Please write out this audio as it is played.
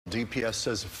DPS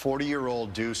says a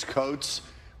 40-year-old Deuce Coates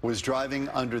was driving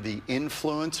under the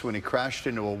influence when he crashed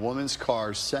into a woman's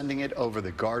car, sending it over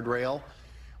the guardrail.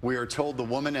 We are told the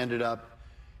woman ended up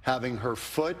having her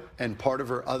foot and part of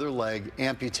her other leg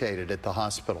amputated at the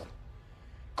hospital.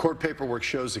 Court paperwork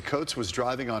shows that Coates was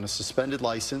driving on a suspended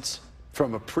license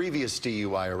from a previous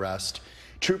DUI arrest.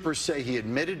 Troopers say he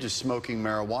admitted to smoking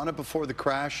marijuana before the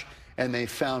crash, and they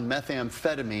found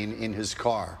methamphetamine in his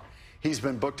car. He's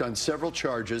been booked on several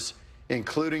charges,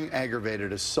 including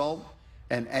aggravated assault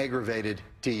and aggravated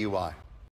DUI.